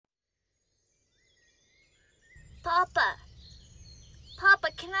Papa! Papa,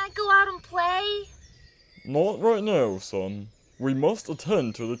 can I go out and play? Not right now, son. We must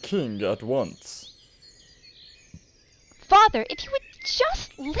attend to the king at once. Father, if you would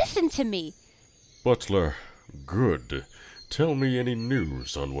just listen to me. Butler, good. Tell me any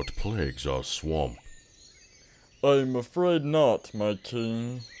news on what plagues our swamp. I'm afraid not, my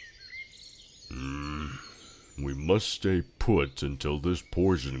king. We must stay put until this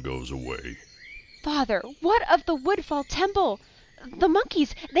poison goes away. Father, what of the Woodfall Temple? The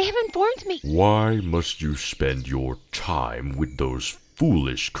monkeys, they have informed me. Why must you spend your time with those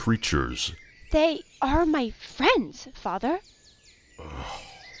foolish creatures? They are my friends, Father.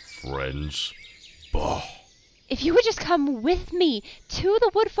 Friends? Bah! If you would just come with me to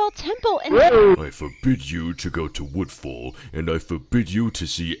the Woodfall Temple and... I forbid you to go to Woodfall, and I forbid you to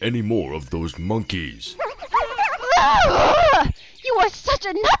see any more of those monkeys. You are such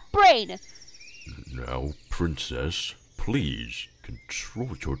a nutbrain! Now, Princess, please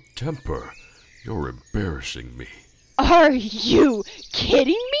control your temper. You're embarrassing me. Are you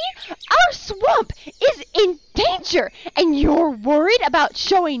kidding me? Our swamp is in danger, and you're worried about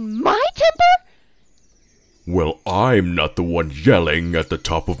showing my temper? Well, I'm not the one yelling at the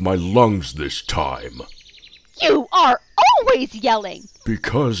top of my lungs this time. You are always yelling.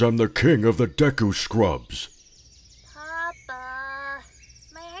 Because I'm the king of the Deku Scrubs. Papa,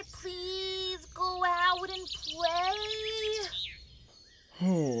 may I please go out and play?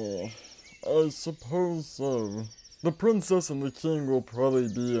 Oh, I suppose so. The princess and the king will probably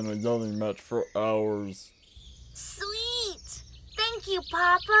be in a yelling match for hours. Sweet! Thank you,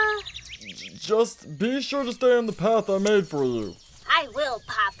 Papa. Just be sure to stay on the path I made for you. I will,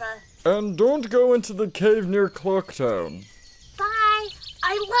 Papa. And don't go into the cave near Clocktown. Bye.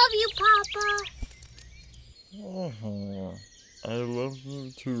 I love you, Papa. I love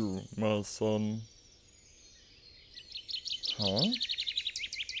you too, my son. Huh?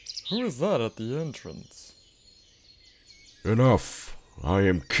 Who is that at the entrance? Enough. I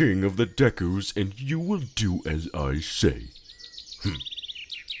am king of the Dekus, and you will do as I say.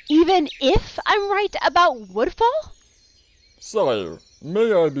 Even if I'm right about Woodfall? Sire,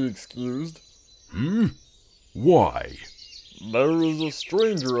 may I be excused? Why? There is a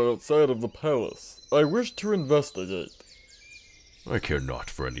stranger outside of the palace. I wish to investigate. I care not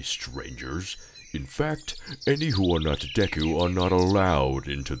for any strangers. In fact, any who are not Deku are not allowed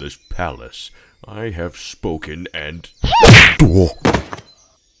into this palace. I have spoken and...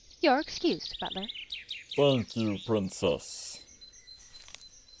 You're excused, Butler. Thank you, Princess.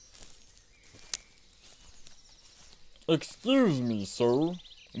 Excuse me, sir.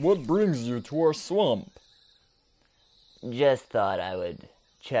 What brings you to our swamp? Just thought I would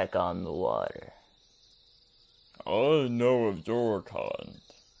check on the water. I know of your kind.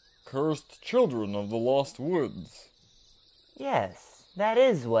 Cursed children of the Lost Woods. Yes, that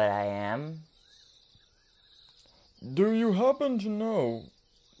is what I am. Do you happen to know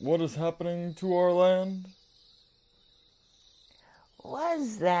what is happening to our land?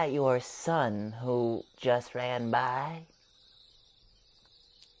 Was that your son who just ran by?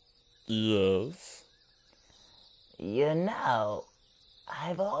 Yes. You know,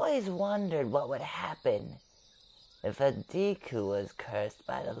 I've always wondered what would happen if a Deku was cursed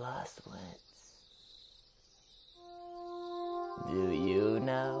by the Lost Woods. Do you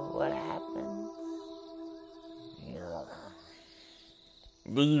know what happens?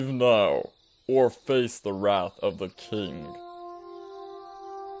 Leave now, or face the wrath of the king.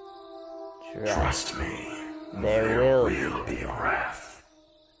 Trust me, there will be wrath.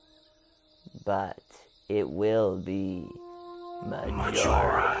 But it will be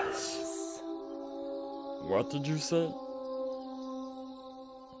Majora's. What did you say?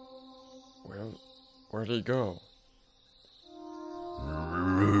 Where'd he go?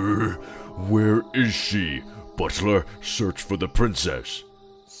 Where is she? Butler, search for the princess.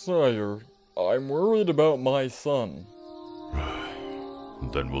 Sire, I'm worried about my son.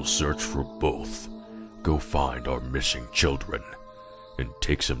 Then we'll search for both. Go find our missing children, and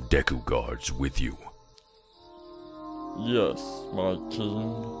take some Deku guards with you. Yes, my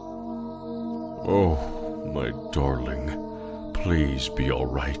king. Oh, my darling, please be all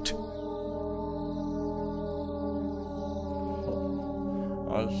right.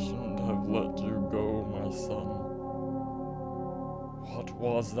 I shouldn't have let you go, my son. What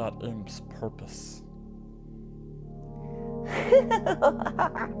was that imp's purpose?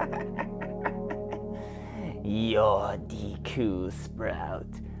 Your Deku Sprout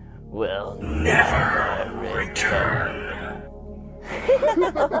will never return.